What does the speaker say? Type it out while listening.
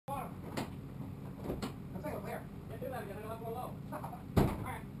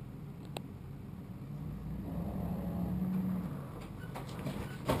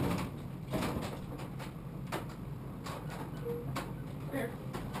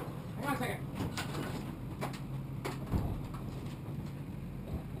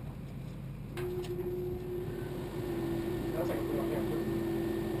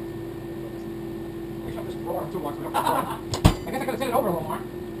I guess I could have said it over a little more.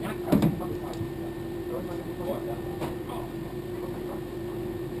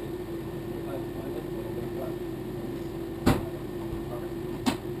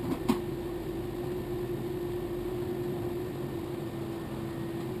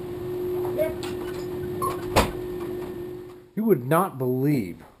 You would not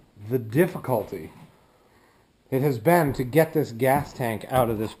believe the difficulty it has been to get this gas tank out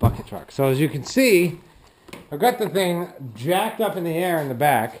of this bucket truck. So as you can see, I've got the thing jacked up in the air in the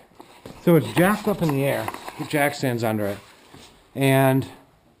back. So it's jacked up in the air. The jack stands under it. And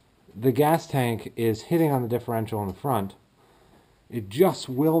the gas tank is hitting on the differential in the front. It just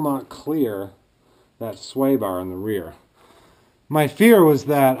will not clear that sway bar in the rear. My fear was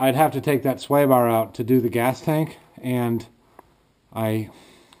that I'd have to take that sway bar out to do the gas tank, and I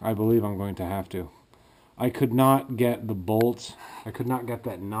believe I'm going to have to. I could not get the bolts. I could not get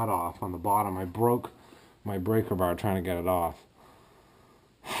that nut off on the bottom. I broke my breaker bar trying to get it off.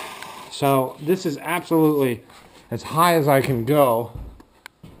 So this is absolutely as high as I can go.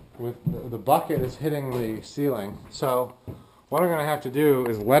 With the bucket is hitting the ceiling. So what I'm going to have to do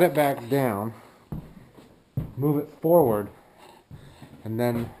is let it back down, move it forward, and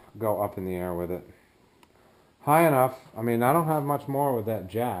then go up in the air with it. High enough. I mean, I don't have much more with that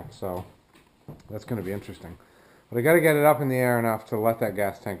jack, so that's going to be interesting. But I got to get it up in the air enough to let that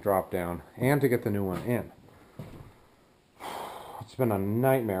gas tank drop down and to get the new one in. It's been a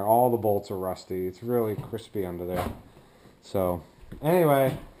nightmare. All the bolts are rusty. It's really crispy under there. So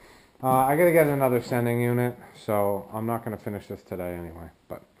anyway, I got to get another sending unit, so I'm not going to finish this today anyway.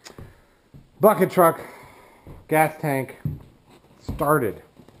 But bucket truck, gas tank, started.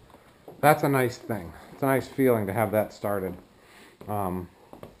 That's a nice thing. It's a nice feeling to have that started.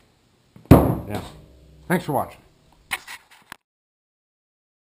 Yeah. Thanks for watching.